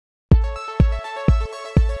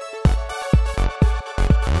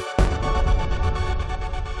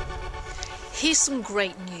here's some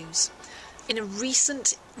great news. In a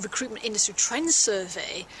recent recruitment industry trends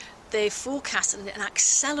survey, they forecasted an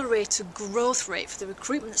accelerated growth rate for the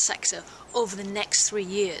recruitment sector over the next 3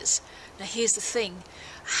 years. Now here's the thing,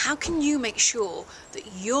 how can you make sure that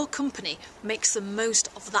your company makes the most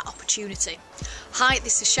of that opportunity? Hi,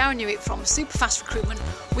 this is Sharon Newey from Super Fast Recruitment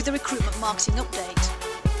with a recruitment marketing update.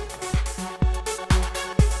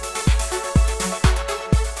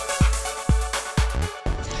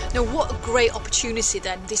 Now what a great opportunity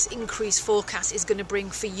then this increased forecast is going to bring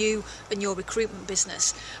for you and your recruitment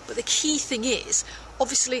business. But the key thing is,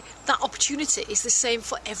 obviously that opportunity is the same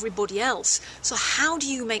for everybody else. So how do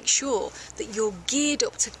you make sure that you're geared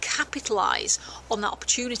up to capitalise on that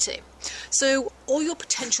opportunity? So all your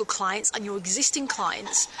potential clients and your existing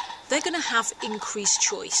clients, they're going to have increased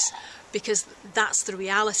choice because that's the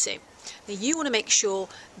reality. Now you want to make sure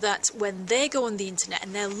that when they go on the internet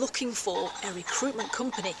and they're looking for a recruitment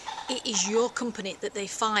company, it is your company that they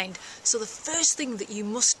find. So the first thing that you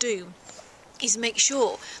must do is make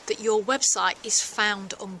sure that your website is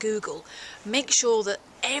found on Google. Make sure that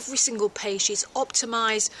every single page is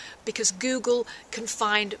optimized, because Google can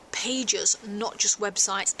find pages, not just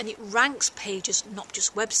websites, and it ranks pages, not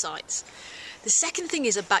just websites. The second thing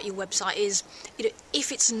is about your website is,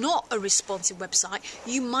 if it's not a responsive website,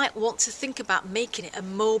 you might want to think about making it a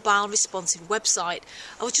mobile responsive website.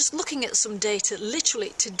 I was just looking at some data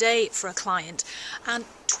literally today for a client, and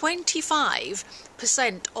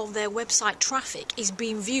 25% of their website traffic is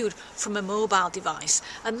being viewed from a mobile device,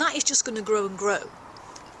 and that is just going to grow and grow.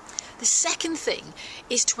 The second thing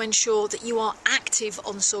is to ensure that you are active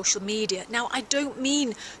on social media. Now, I don't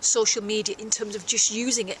mean social media in terms of just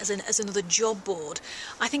using it as another job board.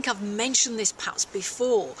 I think I've mentioned this perhaps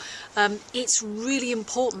before. It's really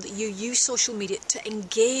important that you use social media to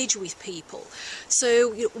engage with people. So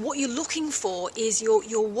what you're looking for is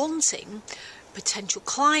you're wanting potential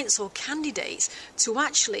clients or candidates to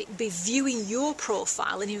actually be viewing your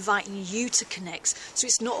profile and inviting you to connect. So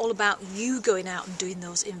it's not all about you going out and doing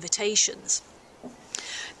those invitations.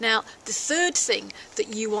 Now, the third thing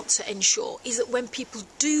that you want to ensure is that when people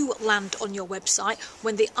do land on your website,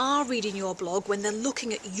 when they are reading your blog, when they're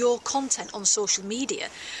looking at your content on social media,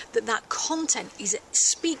 that content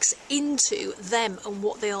speaks into them and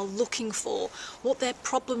what they are looking for, what their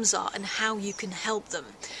problems are and how you can help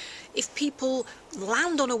them. If people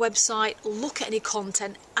land on a website, look at any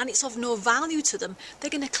content and it's of no value to them, they're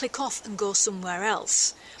going to click off and go somewhere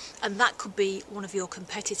else. And that could be one of your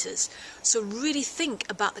competitors. So really think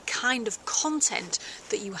about the kind of content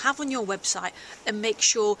that you have on your website and make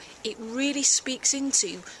sure it really speaks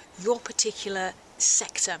into your particular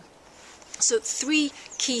sector. So 3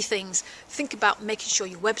 key things. Think about making sure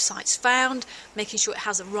your website's found, making sure it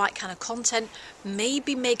has the right kind of content,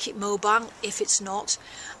 maybe make it mobile if it's not,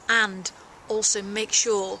 and also make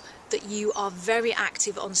sure that you are very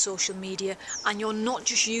active on social media and you're not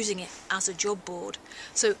just using it as a job board.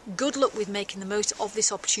 So good luck with making the most of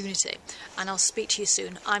this opportunity, and I'll speak to you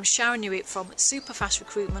soon. I'm Sharon Newey from Super Fast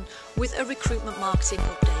Recruitment with a recruitment marketing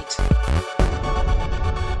update.